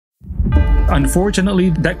Unfortunately,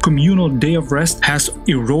 that communal day of rest has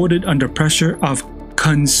eroded under pressure of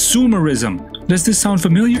consumerism. Does this sound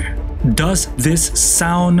familiar? Does this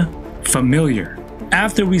sound familiar?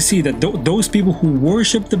 After we see that those people who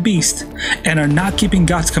worship the beast and are not keeping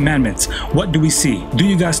God's commandments, what do we see? Do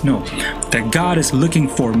you guys know that God is looking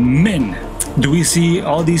for men? Do we see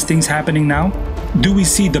all these things happening now? Do we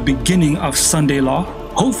see the beginning of Sunday law?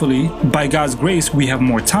 Hopefully, by God's grace, we have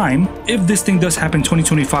more time. If this thing does happen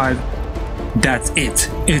 2025, that's it.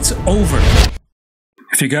 It's over.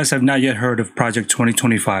 If you guys have not yet heard of Project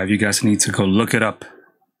 2025, you guys need to go look it up.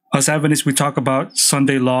 Us Adventists, we talk about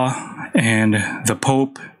Sunday law and the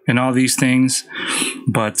Pope and all these things,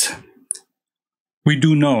 but we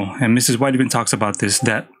do know, and Mrs. White even talks about this,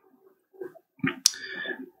 that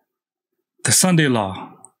the Sunday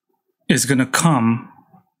law is going to come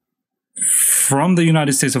from the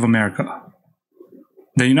United States of America.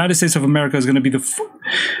 The United States of America is going to be the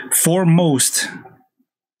foremost.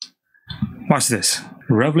 Watch this.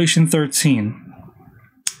 Revelation 13,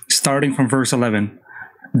 starting from verse 11.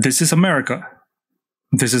 This is America.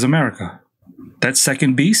 This is America. That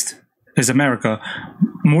second beast is America.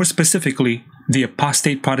 More specifically, the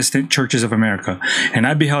apostate Protestant churches of America. And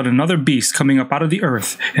I beheld another beast coming up out of the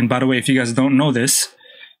earth. And by the way, if you guys don't know this,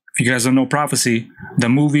 if you guys don't know prophecy, the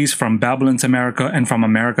movies From Babylon to America and From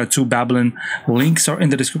America to Babylon, links are in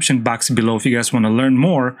the description box below if you guys want to learn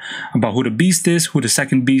more about who the beast is, who the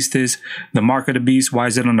second beast is, the mark of the beast, why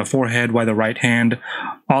is it on the forehead, why the right hand,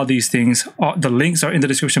 all these things. The links are in the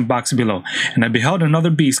description box below. And I beheld another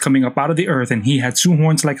beast coming up out of the earth, and he had two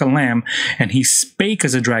horns like a lamb, and he spake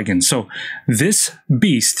as a dragon. So this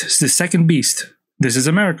beast, the second beast, this is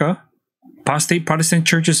America, apostate Protestant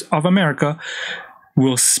churches of America,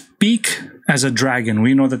 will speak as a dragon.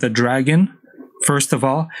 We know that the dragon, first of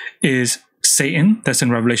all, is Satan. That's in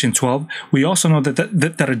Revelation 12. We also know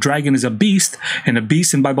that a dragon is a beast, and a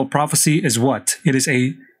beast in Bible prophecy is what? It's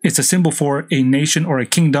a symbol for a nation or a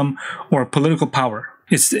kingdom or a political power.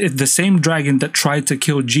 It's the same dragon that tried to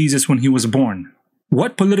kill Jesus when he was born.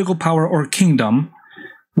 What political power or kingdom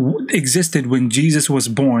existed when Jesus was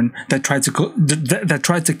born that tried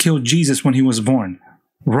to kill Jesus when he was born?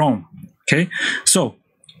 Rome. Okay, so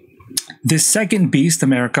this second beast,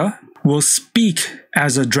 America, will speak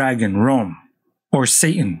as a dragon, Rome, or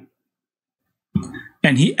Satan.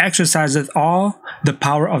 And he exerciseth all the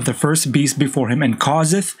power of the first beast before him, and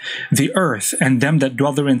causeth the earth and them that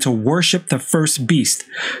dwell therein to worship the first beast.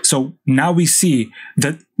 So now we see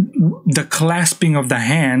that the clasping of the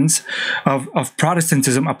hands of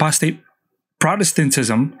Protestantism, apostate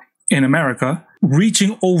Protestantism in America,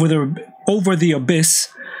 reaching over the abyss,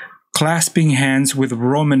 clasping hands with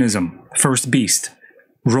Romanism, first beast,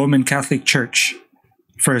 Roman Catholic Church,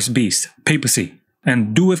 first beast, papacy,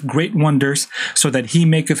 and doeth great wonders, so that he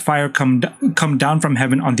maketh fire come down from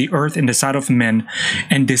heaven on the earth in the sight of men,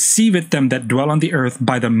 and deceiveth them that dwell on the earth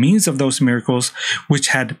by the means of those miracles which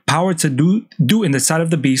had power to do in the sight of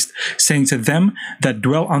the beast, saying to them that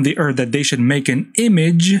dwell on the earth that they should make an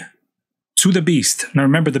image to the beast. Now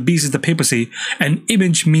remember, the beast is the papacy. An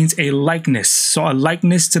image means a likeness. So a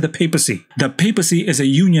likeness to the papacy. The papacy is a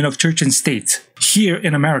union of church and state. Here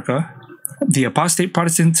in America, the apostate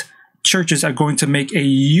Protestant churches are going to make a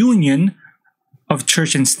union of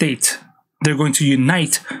church and state. They're going to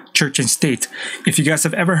unite church and state. If you guys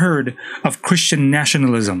have ever heard of Christian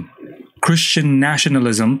nationalism, Christian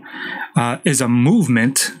nationalism is a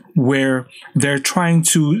movement where they're trying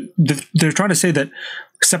to say that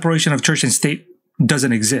separation of church and state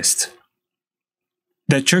doesn't exist.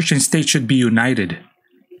 That church and state should be united.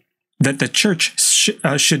 That the church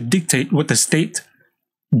should dictate what the state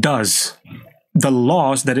does, the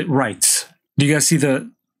laws that it writes. Do you guys see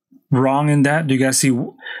the wrong in that? Do you guys see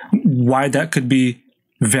why that could be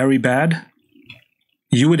very bad?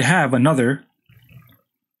 You would have another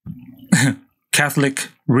Catholic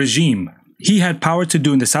regime. He had power to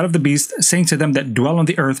do in the sight of the beast, saying to them that dwell on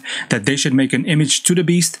the earth that they should make an image to the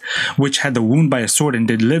beast, which had the wound by a sword and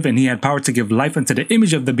did live, and he had power to give life unto the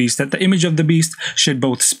image of the beast, that the image of the beast should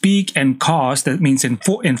both speak and cause. That means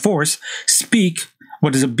enforce. Speak.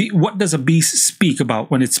 What does a beast speak about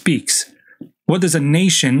when it speaks? What does a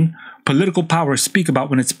nation, political power, speak about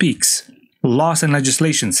when it speaks? Laws and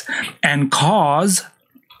legislations. And cause,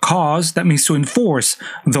 that means to enforce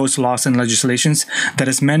those laws and legislations, that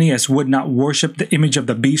as many as would not worship the image of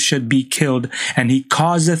the beast should be killed. And he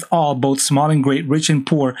causeth all, both small and great, rich and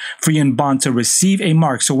poor, free and bond, to receive a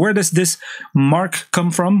mark. So where does this mark come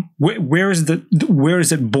from? Where is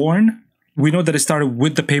it born? We know that it started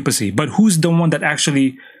with the papacy, but who's the one that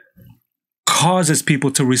actually causes people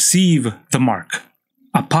to receive the mark?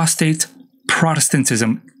 Apostate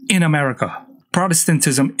Protestantism in America.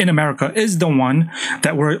 Protestantism in America is the one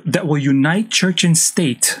that will unite church and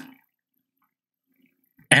state.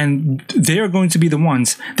 And they are going to be the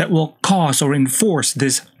ones that will cause or enforce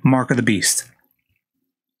this mark of the beast.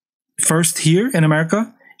 First here in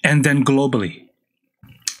America, and then globally.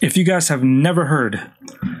 If you guys have never heard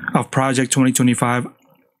of Project 2025,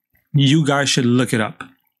 you guys should look it up.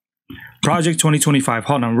 Project 2025.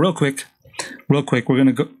 Hold on, real quick. We're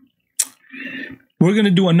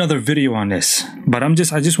gonna do another video on this, but I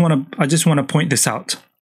just want to point this out.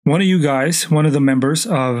 One of you guys, one of the members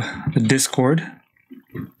of the Discord,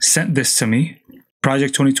 sent this to me.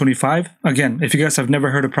 Project 2025. Again, if you guys have never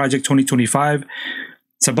heard of Project 2025,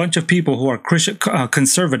 it's a bunch of people who are Christian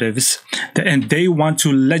conservatives, and they want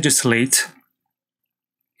to legislate.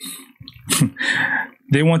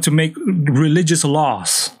 They want to make religious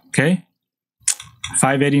laws. Okay,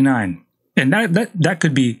 589, and that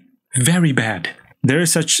could be very bad. There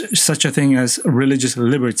is such a thing as religious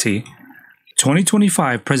liberty.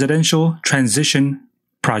 2025 Presidential Transition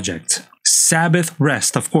Project. Sabbath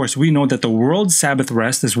rest. Of course, we know that the world Sabbath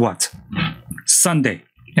rest is what? Sunday.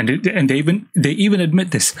 And they even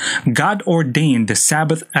admit this. God ordained the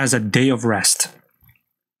Sabbath as a day of rest.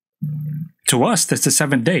 To us, that's the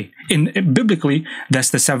seventh day. Biblically,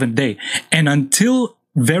 that's the seventh day. And until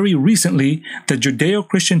very recently, the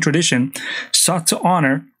Judeo-Christian tradition sought to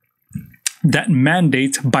honor that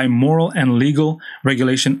mandate by moral and legal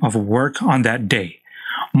regulation of work on that day.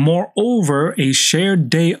 Moreover, a shared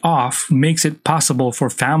day off makes it possible for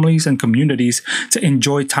families and communities to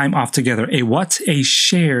enjoy time off together. A what? A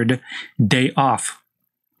shared day off.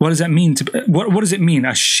 What does that mean? What does it mean,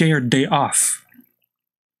 a shared day off?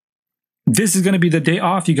 This is going to be the day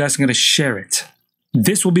off. You guys are going to share it.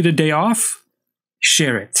 This will be the day off.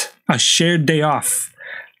 Share it. A shared day off.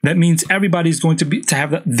 That means everybody's going to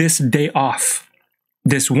have this day off.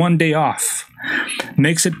 This one day off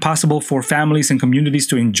makes it possible for families and communities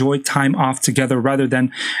to enjoy time off together rather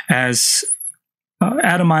than as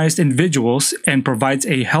atomized individuals, and provides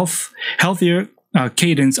a healthier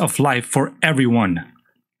cadence of life for everyone.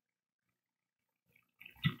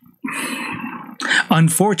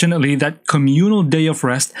 Unfortunately, that communal day of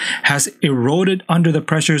rest has eroded under the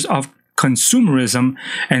pressures of consumerism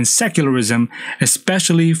and secularism,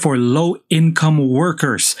 especially for low-income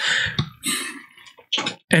workers.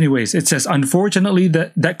 Anyways, it says, unfortunately,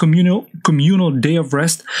 that communal day of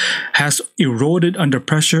rest has eroded under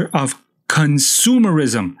pressure of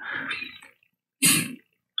consumerism.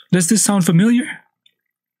 Does this sound familiar?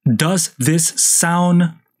 Does this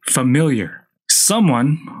sound familiar?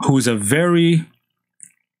 Someone who's a very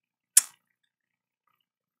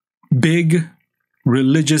big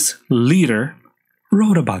religious leader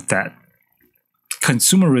wrote about that.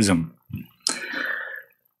 Consumerism.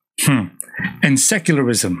 And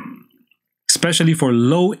secularism, especially for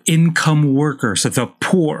low-income workers, the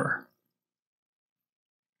poor.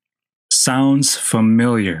 Sounds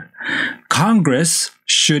familiar. Congress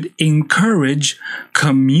should encourage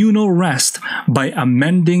communal rest by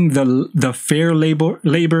amending the Fair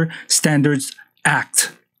Labor Standards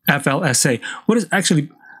Act, FLSA.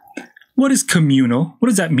 What is communal? What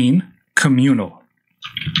does that mean? Communal.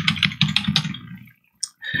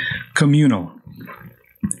 Communal.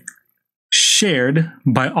 Shared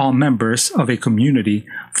by all members of a community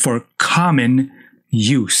for common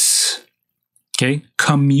use. Okay,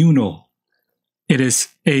 communal. It's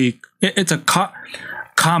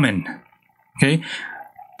common. Okay,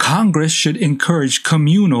 Congress should encourage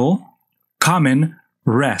common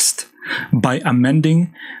rest by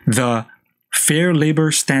amending the Fair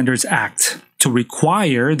Labor Standards Act to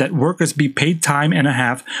require that workers be paid time and a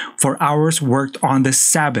half for hours worked on the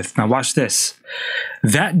Sabbath. Now watch this.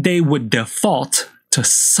 That day would default to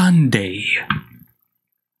Sunday.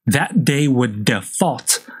 That day would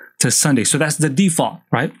default to Sunday. So that's the default,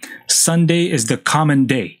 right? Sunday is the common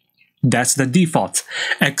day. That's the default,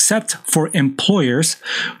 except for employers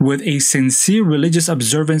with a sincere religious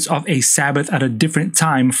observance of a Sabbath at a different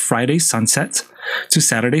time, Friday sunset to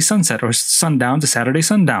Saturday sunset, or sundown to Saturday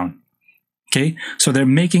sundown. Okay, so they're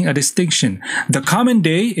making a distinction. The common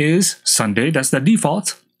day is Sunday. That's the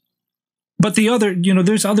default. But the other,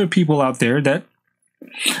 there's other people out there that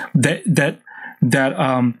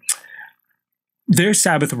their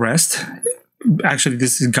Sabbath rest. Actually,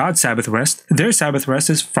 this is God's Sabbath rest. Their Sabbath rest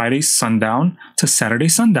is Friday sundown to Saturday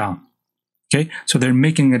sundown. Okay, so they're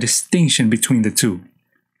making a distinction between the two.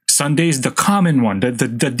 Sunday is the common one,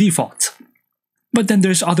 the default. But then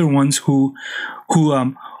there's other ones who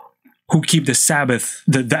keep the Sabbath,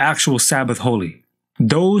 the actual Sabbath holy.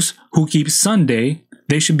 Those who keep Sunday,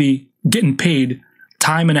 they should be getting paid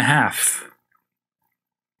time and a half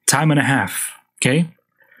time and a half. Okay.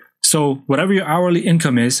 So whatever your hourly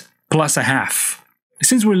income is, plus a half.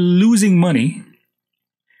 Since we're losing money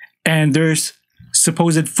and there's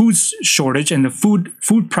supposed food shortage and the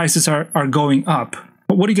food prices are going up,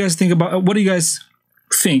 what do you guys think about, what do you guys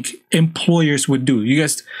think employers would do? Do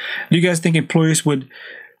you guys think employers would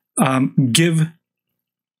give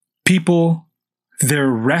people their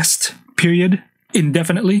rest period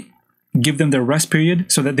indefinitely? Give them their rest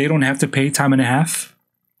period so that they don't have to pay time and a half?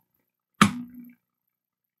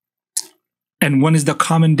 And when is the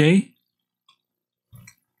common day?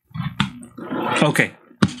 Okay,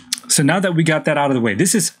 so now that we got that out of the way,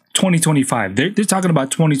 this is 2025. They're talking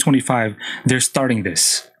about 2025. They're starting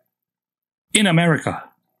this in America.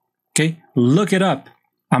 Okay, look it up.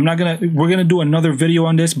 We're gonna do another video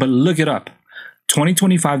on this, but look it up.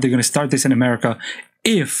 2025, they're gonna start this in America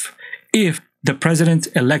if the president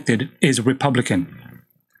elected is Republican.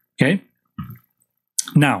 Okay,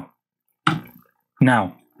 now,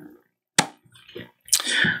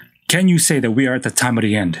 can you say that we are at the time of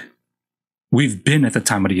the end? We've been at the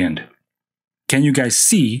time of the end. Can you guys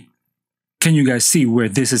see where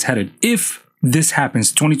this is headed? If this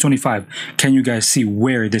happens, 2025, can you guys see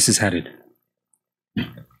where this is headed?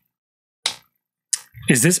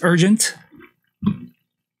 Is this urgent?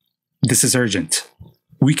 This is urgent.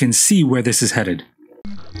 We can see where this is headed.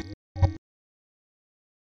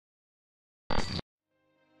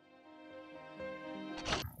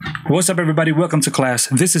 What's up, everybody? Welcome to class.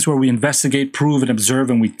 This is where we investigate, prove, and observe,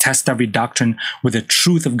 and we test every doctrine with the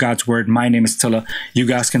truth of God's word. My name is Tila. You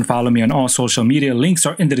guys can follow me on all social media. Links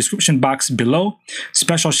are in the description box below.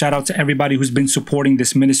 Special shout out to everybody who's been supporting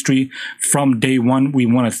this ministry from day one. We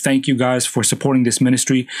want to thank you guys for supporting this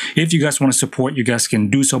ministry. If you guys want to support, you guys can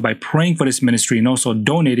do so by praying for this ministry and also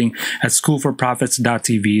donating at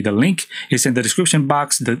schoolforprophets.tv. The link is in the description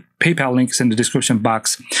box. The PayPal link is in the description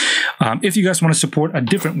box. If you guys want to support a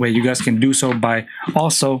different way, you guys can do so by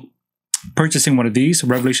also purchasing one of these,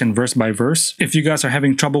 Revelation verse by verse. If you guys are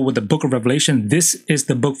having trouble with the book of Revelation, this is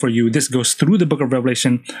the book for you. This goes through the book of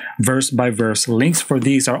Revelation verse by verse. Links for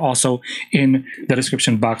these are also in the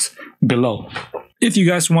description box below. If you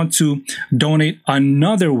guys want to donate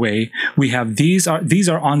another way, we have these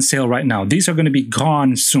are on sale right now. These are going to be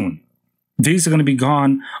gone soon. These are going to be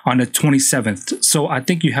gone on the 27th. So I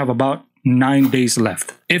think you have about 9 days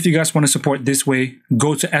left. If you guys want to support this way,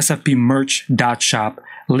 go to sfpmerch.shop.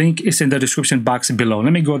 Link is in the description box below.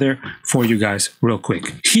 Let me go there for you guys real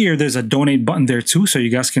quick. Here, there's a donate button there too, so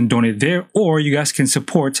you guys can donate there, or you guys can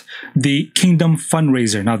support the Kingdom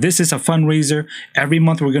fundraiser. Now, this is a fundraiser. Every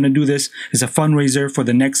month we're going to do this. It's a fundraiser for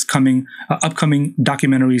the next upcoming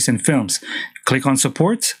documentaries and films. Click on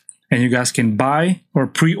support, and you guys can buy or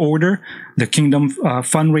pre-order the Kingdom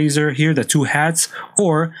fundraiser here, the 2 hats,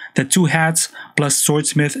 or the 2 hats plus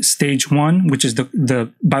Swordsmith Stage 1, which is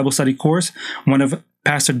the Bible study course, one of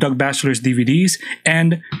Pastor Doug Batchelor's DVDs,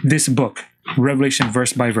 and this book, Revelation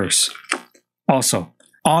verse by verse. Also,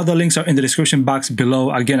 all the links are in the description box below.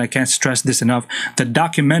 Again, I can't stress this enough. The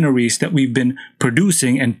documentaries that we've been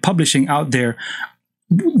producing and publishing out there,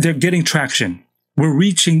 they're getting traction. We're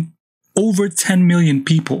reaching over 10 million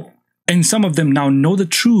people. And some of them now know the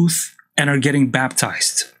truth and are getting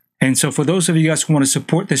baptized. And so for those of you guys who want to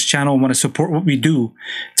support this channel, want to support what we do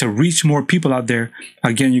to reach more people out there,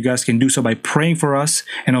 again, you guys can do so by praying for us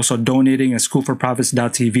and also donating at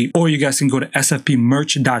schoolforprophets.tv, or you guys can go to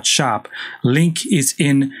sfpmerch.shop. Link is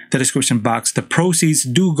in the description box. The proceeds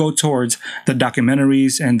do go towards the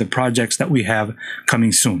documentaries and the projects that we have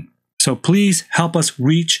coming soon. So please help us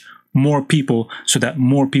reach more people so that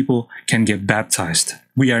more people can get baptized.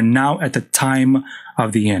 We are now at the time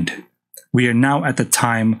of the end. We are now at the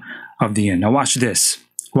time of the end. Now watch this.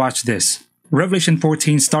 Watch this. Revelation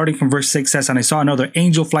 14, starting from verse 6 says, "And I saw another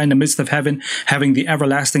angel fly in the midst of heaven, having the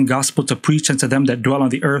everlasting gospel to preach unto them that dwell on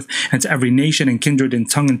the earth, and to every nation and kindred and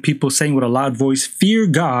tongue and people, saying with a loud voice, Fear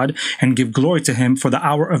God and give glory to him, for the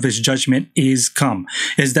hour of his judgment is come."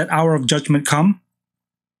 Is that hour of judgment come?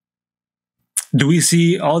 Do we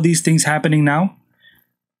see all these things happening now?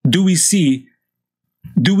 Do we see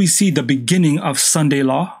the beginning of Sunday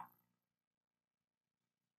law?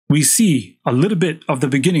 We see a little bit of the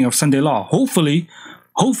beginning of Sunday law. Hopefully,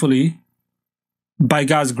 by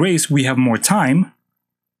God's grace, we have more time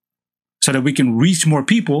so that we can reach more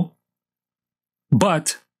people.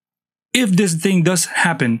 But if this thing does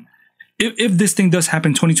happen, if this thing does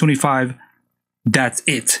happen 2025, that's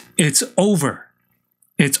it. It's over.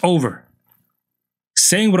 It's over.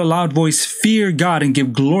 saying with a loud voice, fear God and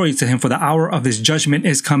give glory to him, for the hour of his judgment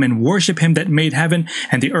is come, and worship him that made heaven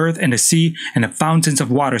and the earth and the sea and the fountains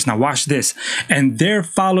of waters. Now watch this. And there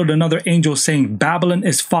followed another angel saying, Babylon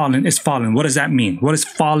is fallen, is fallen. What does that mean? What does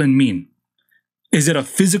fallen mean? Is it a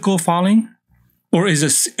physical falling? Or is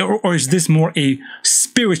this more a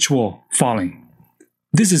spiritual falling?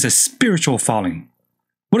 This is a spiritual falling.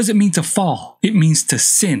 What does it mean to fall? It means to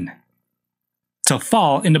sin. To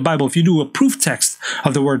fall in the Bible, if you do a proof text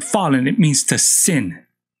of the word fallen, it means to sin.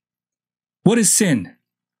 What is sin?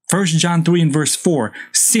 1 John 3 and verse 4.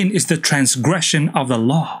 Sin is the transgression of the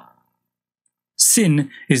law. Sin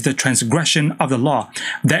is the transgression of the law.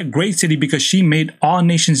 That great city, because she made all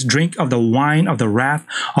nations drink of the wine of the wrath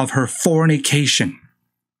of her fornication.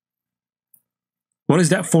 What is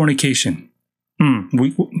that fornication?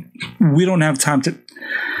 We don't have time to...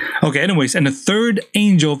 Okay, anyways, and the third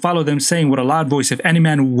angel followed them, saying with a loud voice, if any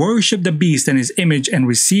man worship the beast and his image and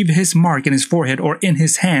receive his mark in his forehead or in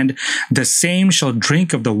his hand, the same shall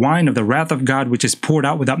drink of the wine of the wrath of God, which is poured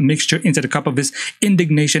out without mixture into the cup of his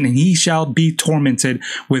indignation, and he shall be tormented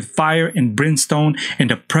with fire and brimstone in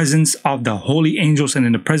the presence of the holy angels and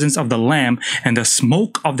in the presence of the Lamb, and the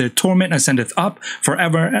smoke of their torment ascendeth up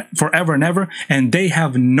forever and ever, and they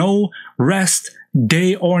have no rest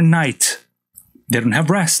day or night. They don't have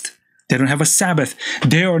rest. They don't have a Sabbath,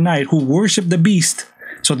 day or night, who worship the beast.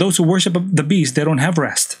 So those who worship the beast, they don't have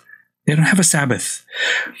rest. They don't have a Sabbath.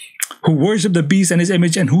 Who worship the beast and his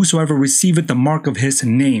image, and whosoever receiveth the mark of his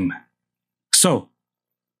name. So,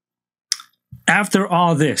 after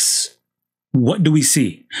all this, what do we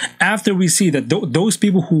see? After we see that those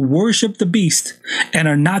people who worship the beast and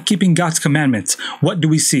are not keeping God's commandments, what do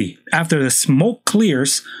we see? After the smoke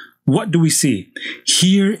clears, what do we see?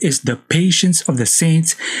 Here is the patience of the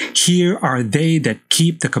saints. Here are they that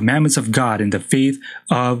keep the commandments of God in the faith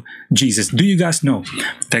of Jesus. Do you guys know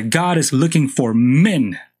that God is looking for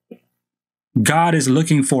men? God is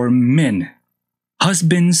looking for men,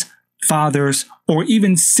 husbands, fathers, or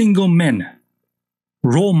even single men,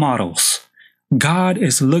 role models. God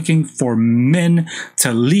is looking for men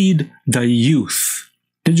to lead the youth.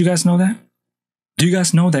 Did you guys know that? Do you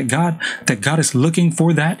guys know that God is looking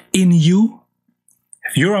for that in you?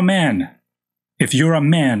 If you're a man,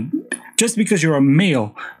 just because you're a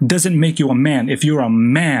male doesn't make you a man. If you're a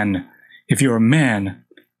man,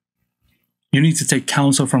 you need to take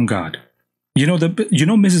counsel from God.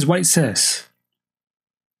 Mrs. White says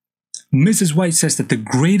that the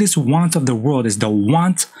greatest want of the world is the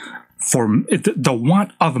want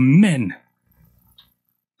of men.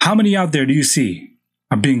 How many out there do you see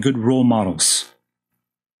are being good role models?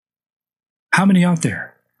 How many out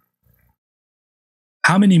there?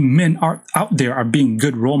 How many men are out there are being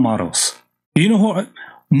good role models? You know who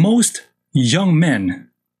most young men,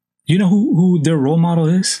 you know who their role model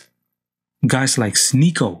is? Guys like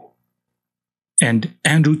Sneeko and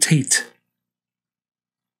Andrew Tate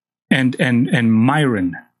and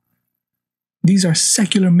Myron. These are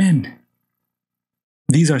secular men.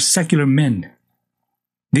 These are secular men.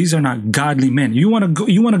 These are not godly men. You want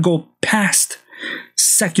to go past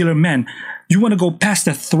secular men. You want to go past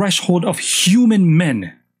the threshold of human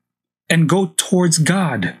men and go towards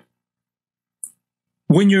God.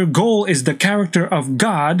 When your goal is the character of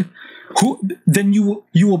God, then you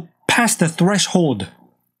will pass the threshold.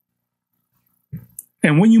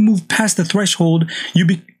 And when you move past the threshold,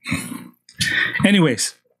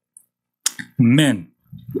 Anyways, men.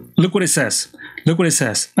 Look what it says. Look what it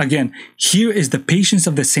says. Again, here is the patience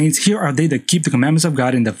of the saints. Here are they that keep the commandments of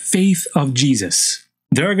God in the faith of Jesus.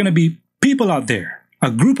 There are going to be people out there,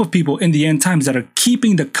 a group of people in the end times that are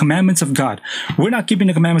keeping the commandments of God. We're not keeping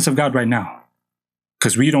the commandments of God right now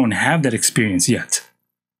because we don't have that experience yet.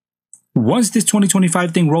 Once this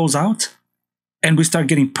 2025 thing rolls out and we start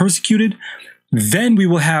getting persecuted, then we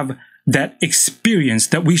will have that experience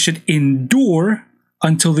that we should endure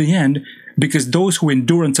until the end, because those who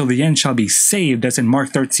endure until the end shall be saved. That's in Mark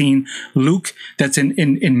 13, Luke, that's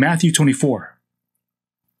in Matthew 24.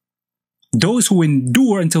 Those who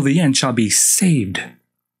endure until the end shall be saved.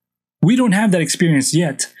 We don't have that experience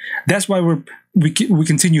yet. That's why we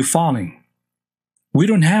continue falling. We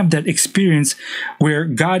don't have that experience where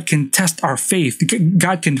God can test our faith.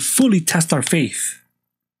 God can fully test our faith.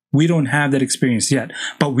 We don't have that experience yet,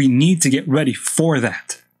 but we need to get ready for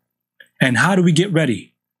that. And how do we get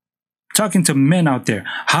ready? Talking to men out there,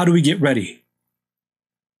 how do we get ready?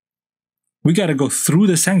 We got to go through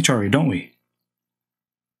the sanctuary, don't we?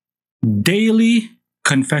 Daily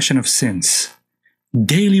confession of sins,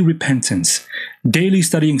 daily repentance, daily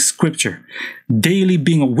studying scripture, daily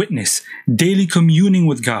being a witness, daily communing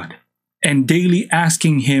with God, and daily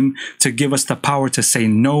asking him to give us the power to say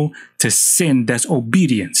no to sin. That's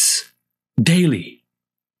obedience. Daily.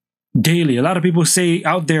 Daily. A lot of people say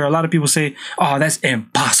out there, oh, that's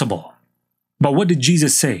impossible. But what did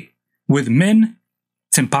Jesus say? With men,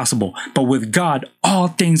 it's impossible. But with God, all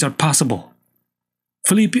things are possible.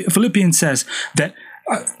 Philippians says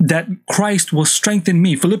that Christ will strengthen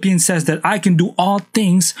me. Philippians says that I can do all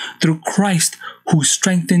things through Christ who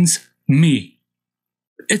strengthens me.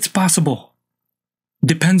 It's possible.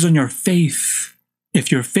 Depends on your faith.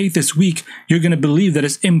 If your faith is weak, you're going to believe that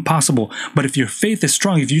it's impossible. But if your faith is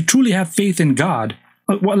strong, if you truly have faith in God,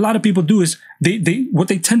 what a lot of people do is what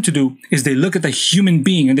they tend to do is they look at the human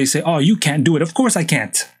being and they say, oh, you can't do it. Of course I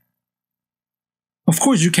can't. Of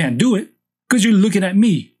course you can't do it because you're looking at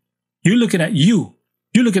me. You're looking at you.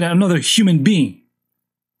 You're looking at another human being.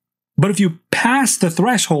 But if you pass the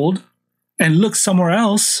threshold and look somewhere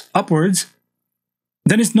else upwards,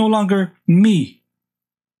 then it's no longer me.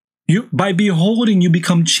 By beholding, you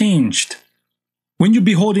become changed. When you're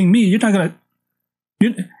beholding me,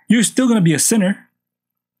 you're still going to be a sinner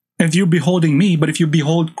if you're beholding me. But if you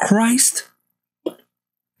behold Christ,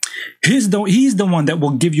 he's the one that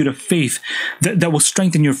will give you the faith, that will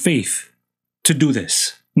strengthen your faith to do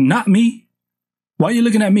this. Not me. Why are you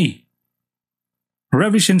looking at me?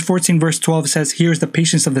 Revelation 14 verse 12 says, here is the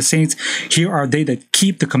patience of the saints. Here are they that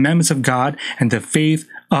keep the commandments of God and the faith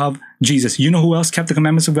of Jesus. You know who else kept the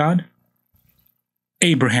commandments of God?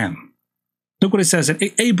 Abraham. Look what it says.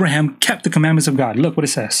 Abraham kept the commandments of God. Look what it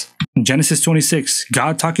says. In Genesis 26,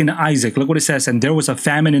 God talking to Isaac. Look what it says. And there was a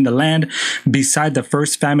famine in the land beside the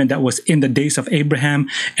first famine that was in the days of Abraham.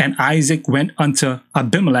 And Isaac went unto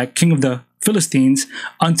Abimelech, king of the Philistines,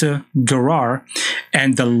 unto Gerar,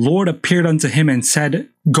 and the Lord appeared unto him and said,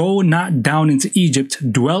 go not down into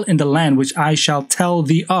Egypt, dwell in the land which I shall tell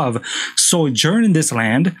thee of. Sojourn in this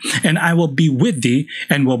land, and I will be with thee,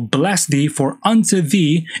 and will bless thee, for unto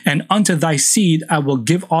thee and unto thy seed I will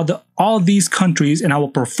give all these countries, and I will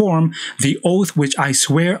perform the oath which I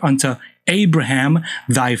swear unto Abraham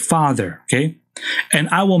thy father. Okay. And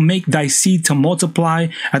I will make thy seed to multiply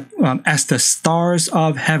as the stars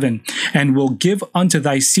of heaven, and will give unto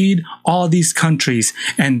thy seed all these countries,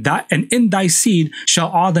 and in thy seed shall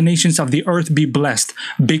all the nations of the earth be blessed,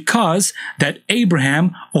 because that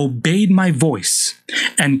Abraham obeyed my voice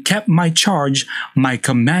and kept my charge, my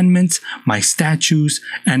commandments, my statutes,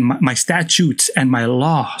 and my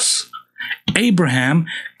laws. Abraham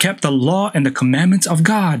kept the law and the commandments of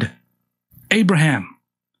God. Abraham.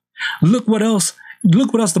 Look what else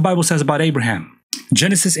the Bible says about Abraham.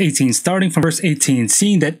 Genesis 18, starting from verse 18,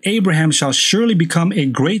 seeing that Abraham shall surely become a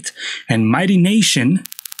great and mighty nation.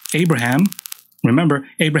 Abraham, remember,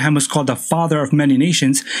 Abraham was called the father of many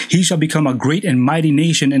nations. He shall become a great and mighty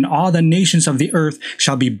nation, and all the nations of the earth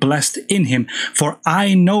shall be blessed in him. For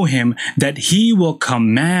I know him that he will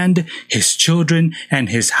command his children and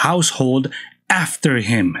his household after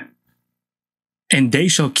him. And they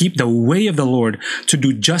shall keep the way of the Lord to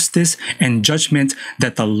do justice and judgment,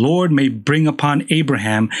 that the Lord may bring upon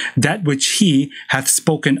Abraham that which he hath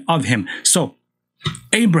spoken of him. So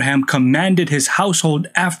Abraham commanded his household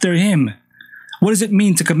after him. What does it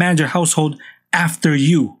mean to command your household after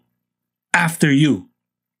you? After you.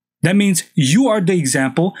 That means you are the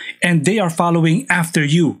example and they are following after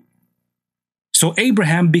you. So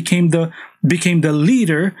Abraham became the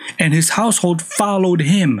leader, and his household followed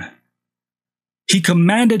him. He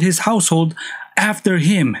commanded his household after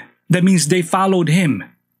him. That means they followed him.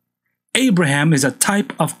 Abraham is a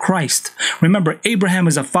type of Christ. Remember, Abraham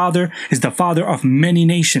is the father of many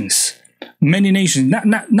nations. Many nations,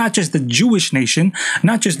 not just the Jewish nation,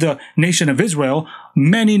 not just the nation of Israel,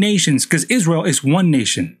 many nations, because Israel is one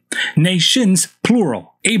nation. Nations,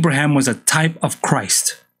 plural. Abraham was a type of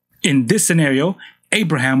Christ. In this scenario,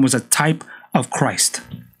 Abraham was a type of Christ.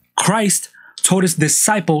 Christ told his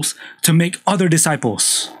disciples to make other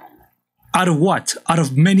disciples. Out of what? Out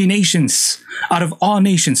of many nations. Out of all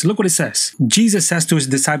nations. Look what it says. Jesus says to his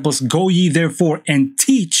disciples, go ye therefore and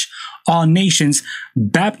teach all nations,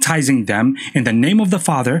 baptizing them in the name of the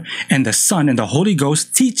Father and the Son and the Holy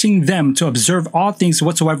Ghost, teaching them to observe all things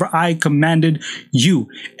whatsoever I commanded you.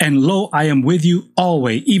 And lo, I am with you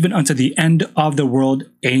always, even unto the end of the world.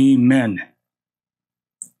 Amen.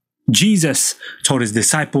 Jesus told his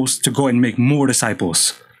disciples to go and make more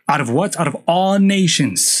disciples. Out of what? Out of all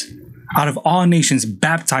nations. Out of all nations,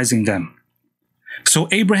 baptizing them. So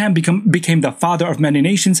Abraham became the father of many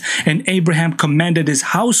nations, and Abraham commanded his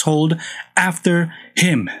household after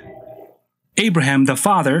him. Abraham, the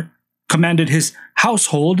father, commanded his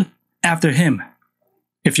household after him.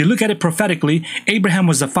 If you look at it prophetically, Abraham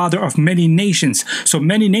was the father of many nations. So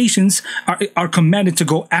many nations are commanded to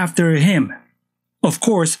go after him. Of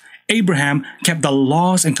course, Abraham kept the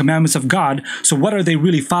laws and commandments of God. So what are they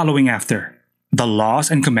really following after? The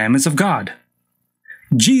laws and commandments of God.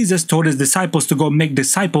 Jesus told his disciples to go make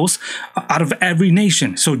disciples out of every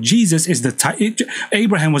nation. So Jesus is the type.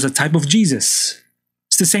 Abraham was a type of Jesus.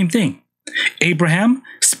 It's the same thing. Abraham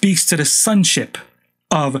speaks to the sonship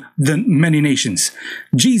of the many nations.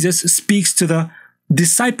 Jesus speaks to the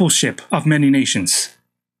discipleship of many nations.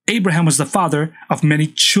 Abraham was the father of many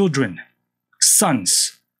children,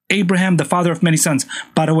 sons. Abraham, the father of many sons.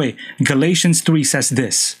 By the way, Galatians 3 says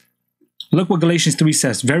this. Look what Galatians 3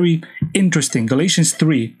 says. Very interesting. Galatians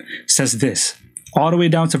 3 says this. All the way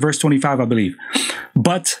down to verse 25, I believe.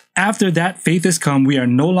 But after that faith is come, we are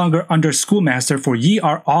no longer under schoolmaster, for ye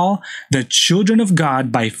are all the children of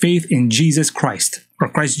God by faith in Jesus Christ, or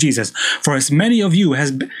Christ Jesus. For as many of you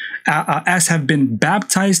as have been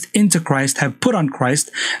baptized into Christ have put on Christ.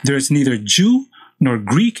 There is neither Jew nor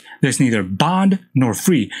Greek, there's neither bond nor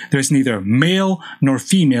free, there's neither male nor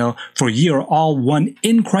female, for ye are all one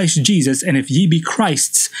in Christ Jesus. And if ye be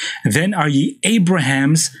Christ's, then are ye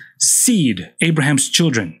Abraham's seed, Abraham's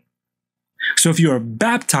children. So if you are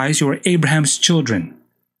baptized, you are Abraham's children.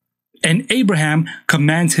 And Abraham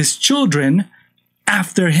commands his children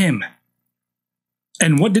after him.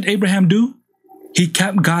 And what did Abraham do? He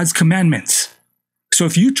kept God's commandments. So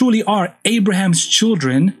if you truly are Abraham's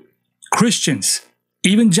children, Christians,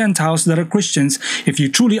 even Gentiles that are Christians, if you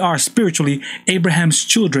truly are spiritually Abraham's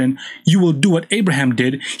children, you will do what Abraham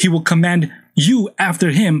did. He will command you after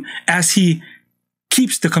him as he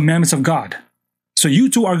keeps the commandments of God. So you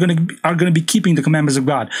too are going to be keeping the commandments of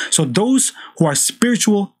God. So those who are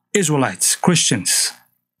spiritual Israelites, Christians,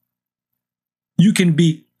 you can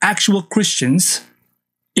be actual Christians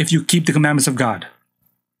if you keep the commandments of God.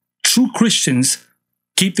 True Christians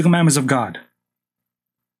keep the commandments of God.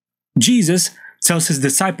 Jesus tells his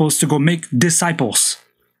disciples to go make disciples,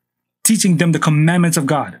 teaching them the commandments of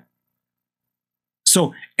God.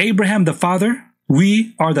 So Abraham the father,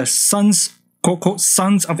 we are the sons, quote, quote,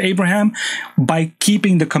 sons of Abraham by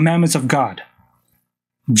keeping the commandments of God.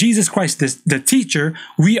 Jesus Christ, the teacher,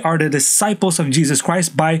 we are the disciples of Jesus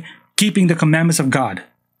Christ by keeping the commandments of God.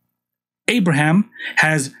 Abraham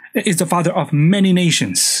is the father of many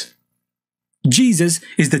nations. Jesus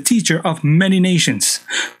is the teacher of many nations.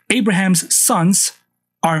 Abraham's sons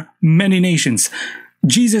are many nations.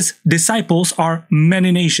 Jesus' disciples are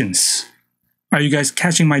many nations. Are you guys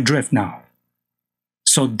catching my drift now?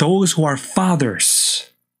 So those who are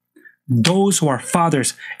fathers,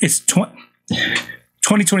 it's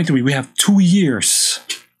 2023. We have 2 years.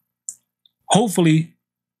 Hopefully,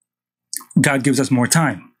 God gives us more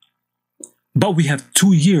time. But we have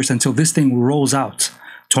 2 years until this thing rolls out.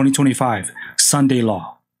 2025, Sunday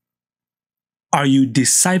law. Are you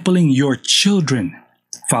discipling your children,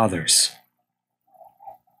 fathers?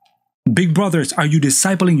 Big brothers, are you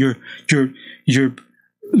discipling your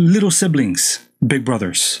little siblings, big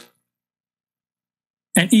brothers?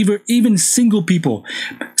 And even single people,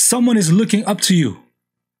 someone is looking up to you.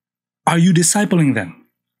 Are you discipling them?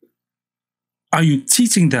 Are you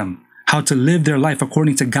teaching them how to live their life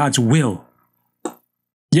according to God's will?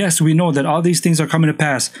 Yes, we know that all these things are coming to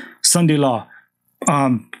pass. Sunday law,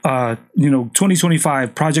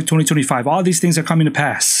 2025, Project 2025, all these things are coming to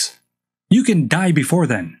pass. You can die before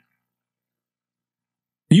then.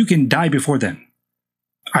 You can die before then.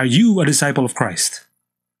 Are you a disciple of Christ?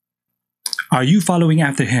 Are you following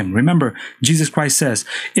after him? Remember, Jesus Christ says,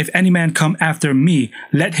 if any man come after me,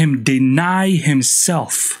 let him deny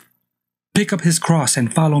himself, pick up his cross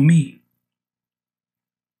and follow me.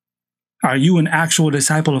 Are you an actual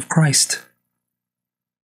disciple of Christ?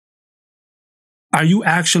 Do you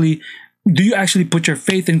actually put your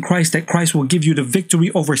faith in Christ, that Christ will give you the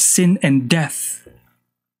victory over sin and death?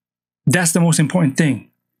 That's the most important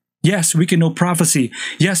thing. Yes, we can know prophecy.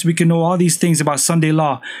 Yes, we can know all these things about Sunday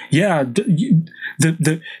law. Yeah,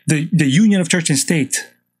 the union of church and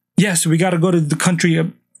state. Yes, we got to go to the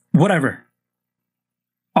country, whatever.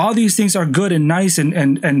 All these things are good and nice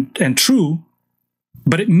and true,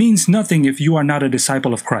 but it means nothing if you are not a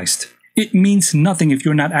disciple of Christ. It means nothing if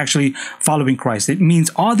you're not actually following Christ. It means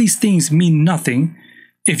all these things mean nothing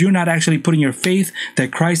if you're not actually putting your faith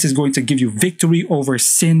that Christ is going to give you victory over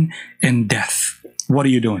sin and death. What are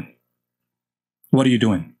you doing? What are you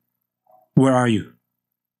doing? Where are you?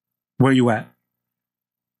 Where are you at?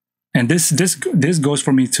 And this goes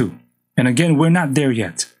for me too. And again, we're not there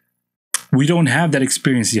yet. We don't have that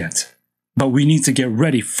experience yet. But we need to get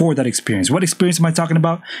ready for that experience. What experience am I talking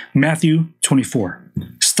about? Matthew 24.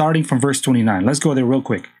 starting from verse 29. Let's go there real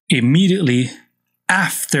quick. Immediately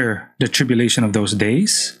after the tribulation of those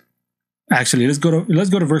days. Actually, let's go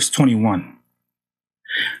to verse 21.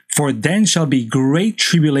 For then shall be great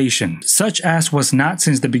tribulation, such as was not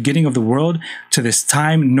since the beginning of the world to this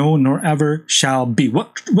time, no, nor ever shall be.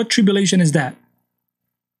 What tribulation is that?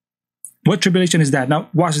 What tribulation is that? Now,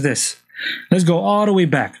 watch this. Let's go all the way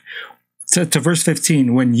back to verse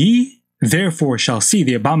 15. When ye therefore shall see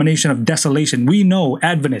the abomination of desolation. We know,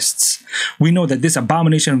 Adventists, we know that this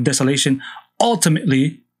abomination of desolation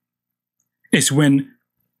ultimately is when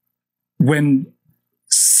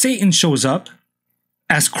Satan shows up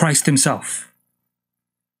as Christ himself.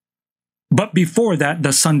 But before that,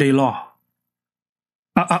 the Sunday law.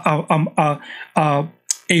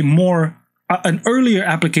 An earlier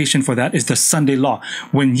application for that is the Sunday law.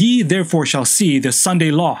 When ye therefore shall see the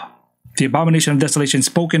Sunday law, the abomination of desolation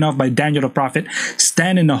spoken of by Daniel the prophet,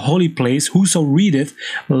 stand in the holy place, whoso readeth,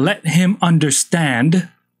 let him understand.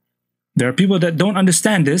 There are people that don't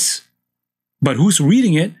understand this, but who's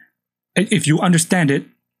reading it, if you understand it,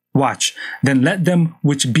 watch. Then let them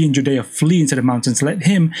which be in Judea flee into the mountains. Let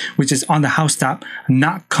him which is on the housetop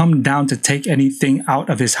not come down to take anything out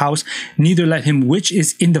of his house. Neither let him which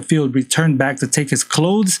is in the field return back to take his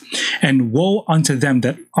clothes. And woe unto them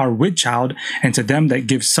that are with child, and to them that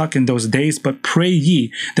give suck in those days. But pray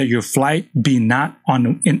ye that your flight be not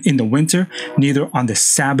in the winter, neither on the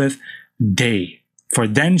Sabbath day. For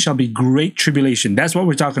then shall be great tribulation. That's what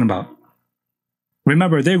we're talking about.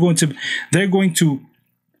 Remember, they're going to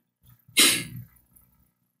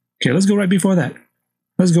okay, let's go right before that.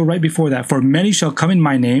 Let's go right before that. For many shall come in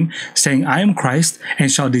my name, saying, I am Christ,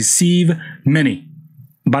 and shall deceive many.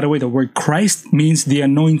 By the way, the word Christ means the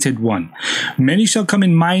anointed one. Many shall come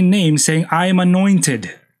in my name, saying, I am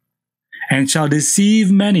anointed, and shall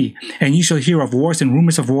deceive many. And ye shall hear of wars and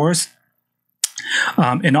rumors of wars,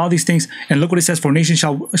 and all these things. And look what it says, for nation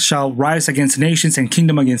shall rise against nations, and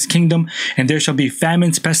kingdom against kingdom, and there shall be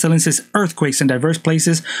famines, pestilences, earthquakes in diverse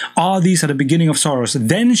places. All these are the beginning of sorrows.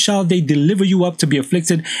 Then shall they deliver you up to be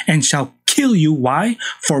afflicted, and shall kill you. Why?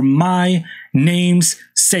 For my name's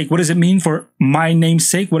sake. What does it mean, for my name's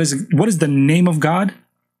sake? What is the name of God?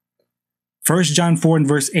 1 John 4 and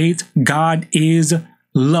verse 8, God is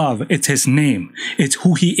love. It's his name. It's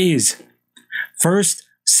who he is. 1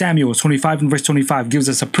 Samuel 25 and verse 25 gives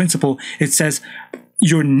us a principle. It says,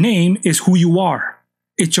 your name is who you are.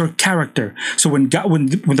 It's your character. So when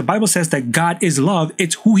the Bible says that God is love,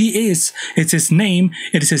 it's who he is. It's his name.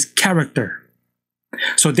 It is his character.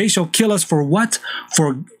 So they shall kill us for what?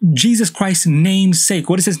 For Jesus Christ's name's sake.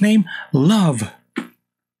 What is his name? Love.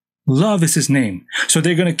 Love is his name. So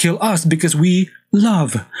they're going to kill us because we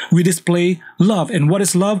love. We display love. And what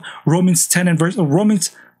is love? Romans 10 and verse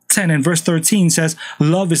 13 says,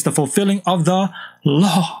 love is the fulfilling of the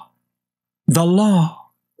law. The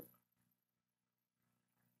law.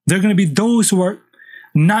 There are going to be those who are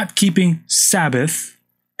not keeping Sabbath.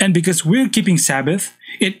 And because we're keeping Sabbath,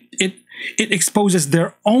 it exposes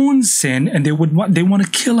their own sin, and they want to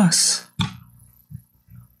kill us.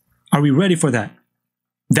 Are we ready for that?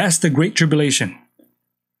 That's the Great Tribulation.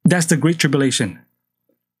 That's the Great Tribulation.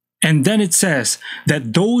 And then it says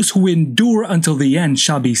that those who endure until the end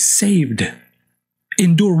shall be saved.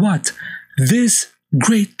 Endure what? This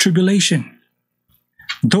Great Tribulation.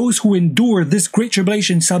 Those who endure this Great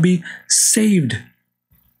Tribulation shall be saved.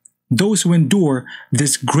 Those who endure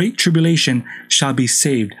this Great Tribulation shall be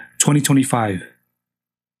saved. 2025.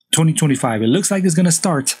 2025. It looks like it's going to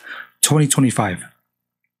start 2025.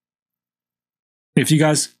 If you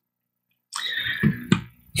guys...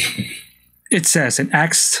 It says in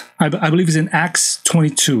Acts, I believe it's in Acts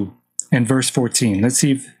 22 and verse 14. Let's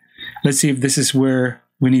see if this is where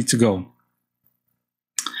we need to go.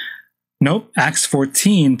 Nope, Acts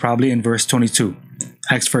 14 probably in verse 22.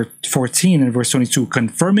 Acts 14 and verse 22,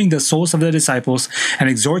 confirming the souls of the disciples and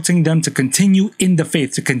exhorting them to continue in the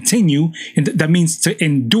faith, that means to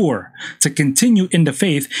endure, to continue in the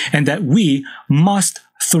faith, and that we must,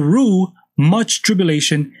 through much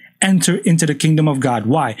tribulation, enter into the kingdom of God.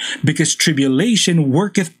 Why? Because tribulation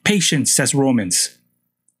worketh patience, says Romans.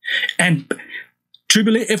 And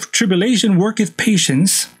if tribulation worketh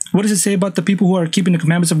patience, what does it say about the people who are keeping the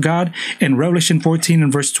commandments of God? In Revelation 14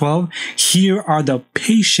 and verse 12, here are the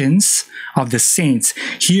patience of the saints.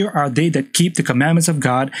 Here are they that keep the commandments of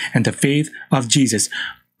God and the faith of Jesus.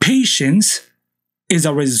 Patience is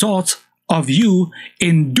a result of you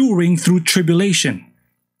enduring through tribulation.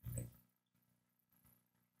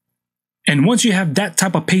 And once you have that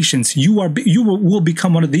type of patience, you will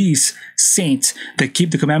become one of these saints that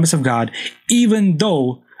keep the commandments of God, even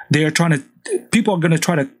though people are going to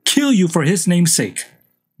try to kill you for his name's sake.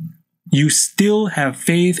 You still have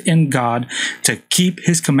faith in God to keep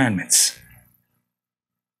his commandments.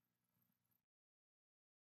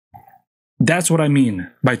 That's what I mean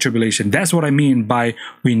by tribulation. That's what I mean by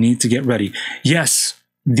we need to get ready. Yes,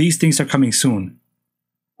 these things are coming soon.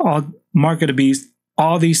 Mark of the beast,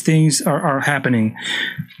 all these things are happening.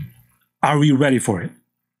 Are we ready for it?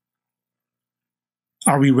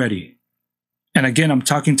 Are we ready? And again, I'm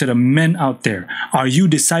talking to the men out there. Are you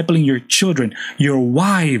discipling your children, your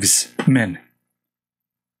wives, men?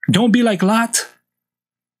 Don't be like Lot.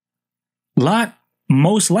 Lot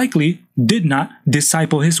most likely did not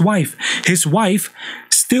disciple his wife. His wife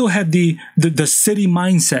still had the city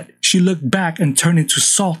mindset. She looked back and turned into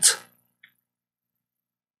salt.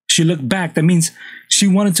 She looked back. That means she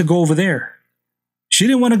wanted to go over there. She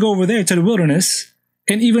didn't want to go over there to the wilderness.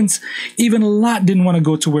 And even Lot didn't want to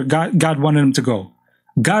go to where God wanted him to go.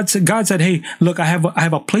 God said, hey, look, I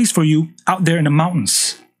have a place for you out there in the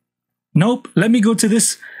mountains. Nope. Let me go to the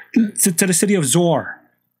city of Zoar.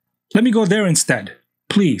 Let me go there instead.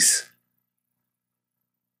 Please.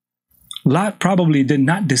 Lot probably did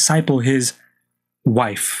not disciple his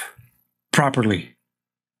wife properly.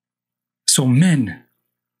 So men,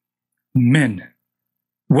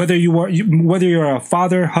 whether you're a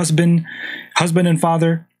father, husband and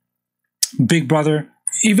father, big brother,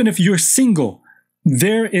 even if you're single,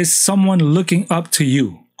 there is someone looking up to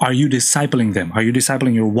you. Are you discipling them? Are you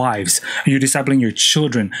discipling your wives? Are you discipling your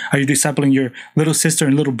children? Are you discipling your little sister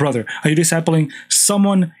and little brother? Are you discipling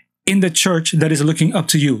someone in the church that is looking up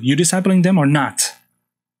to you? You discipling them or not?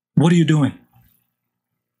 What are you doing?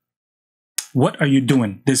 What are you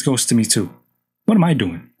doing? This goes to me too. What am I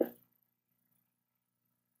doing?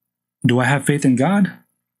 Do I have faith in God?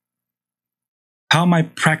 How am I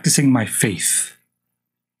practicing my faith?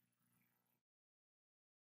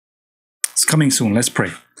 It's coming soon. Let's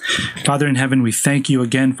pray. Father in heaven, we thank you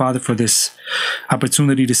again, Father, for this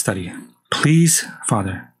opportunity to study. Please,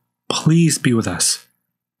 Father, please be with us.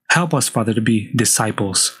 Help us, Father, to be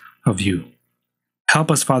disciples of you. Help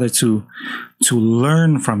us, Father, to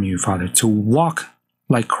learn from you, Father, to walk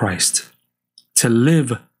like Christ, to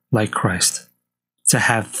live like Christ, to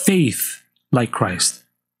have faith like Christ,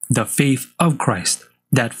 the faith of Christ,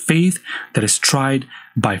 that faith that is tried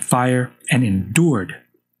by fire and endured.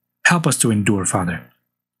 Help us to endure, Father.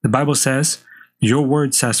 The Bible says, your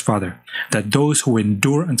word says, Father, that those who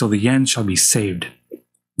endure until the end shall be saved.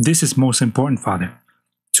 This is most important, Father,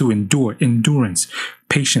 to endure, endurance,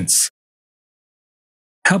 patience.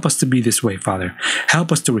 Help us to be this way, Father.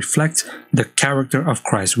 Help us to reflect the character of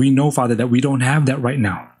Christ. We know, Father, that we don't have that right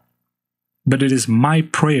now. But it is my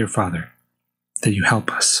prayer, Father, that you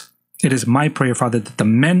help us. It is my prayer, Father, that the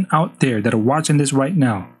men out there that are watching this right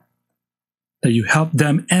now, that you help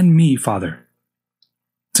them and me, Father,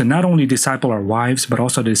 to not only disciple our wives, but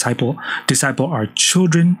also to disciple our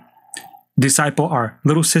children, disciple our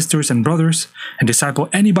little sisters and brothers, and disciple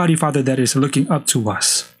anybody, Father, that is looking up to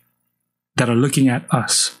us, that are looking at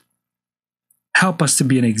us. Help us to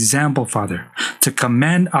be an example, Father, to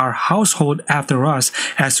command our household after us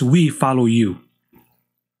as we follow you.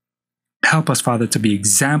 Help us, Father, to be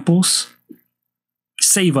examples.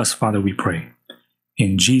 Save us, Father, we pray.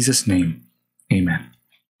 In Jesus' name, amen.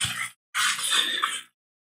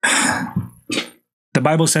 The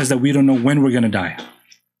Bible says that we don't know when we're going to die.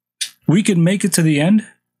 We could make it to the end.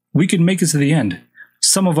 We could make it to the end.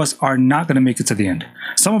 Some of us are not going to make it to the end.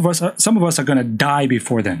 Some of us are going to die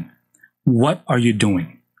before then. What are you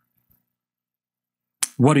doing?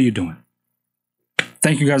 What are you doing?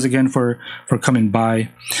 Thank you guys again for coming by.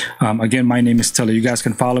 Again, my name is Tila. You guys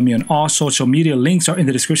can follow me on all social media. Links are in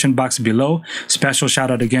the description box below. Special shout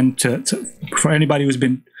out again for anybody who's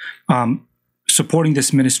been supporting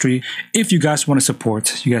this ministry. If you guys want to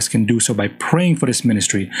support, you guys can do so by praying for this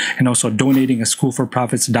ministry and also donating at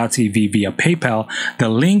schoolforprophets.tv via PayPal. The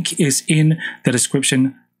link is in the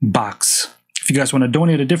description box. If you guys want to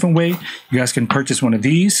donate a different way, you guys can purchase one of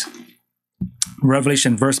these.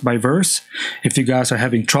 Revelation verse by verse. If you guys are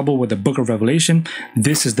having trouble with the book of Revelation,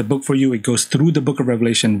 this is the book for you. It goes through the book of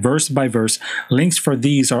Revelation verse by verse. Links for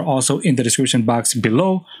these are also in the description box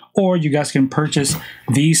below, or you guys can purchase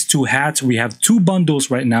these two hats. We have two bundles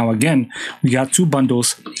right now. Again, we got two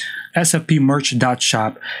bundles.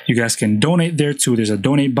 SFPmerch.shop. You guys can donate there too. There's a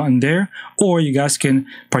donate button there, or you guys can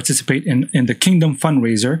participate in the Kingdom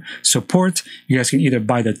fundraiser support. You guys can either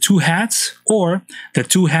buy the two hats or the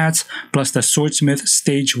two hats plus the Swordsmith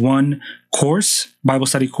Stage 1 course, Bible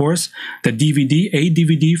study course, the DVD, a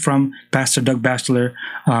DVD from Pastor Doug Batchelor,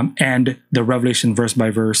 and the Revelation verse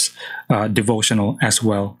by verse devotional as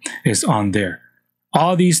well is on there.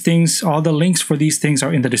 All these things, all the links for these things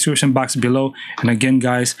are in the description box below. And again,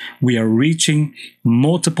 guys, we are reaching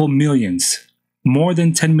multiple millions, more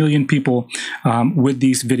than 10 million people with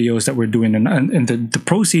these videos that we're doing, and the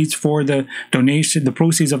proceeds for the donation, the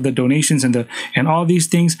proceeds of the donations and all these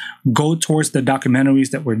things go towards the documentaries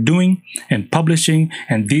that we're doing and publishing.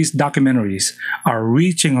 And these documentaries are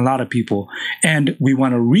reaching a lot of people, and we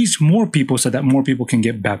want to reach more people so that more people can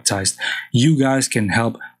get baptized. You guys can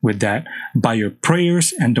help with that by your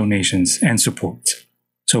prayers and donations and support.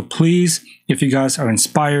 So please, if you guys are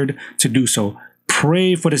inspired to do so,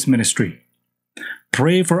 pray for this ministry.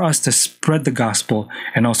 Pray for us to spread the gospel,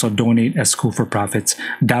 and also donate at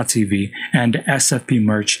schoolforprophets.tv and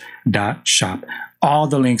sfpmerch.shop. All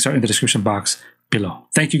the links are in the description box below.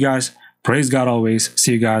 Thank you guys. Praise God always.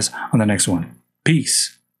 See you guys on the next one.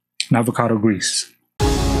 Peace. And avocado grease.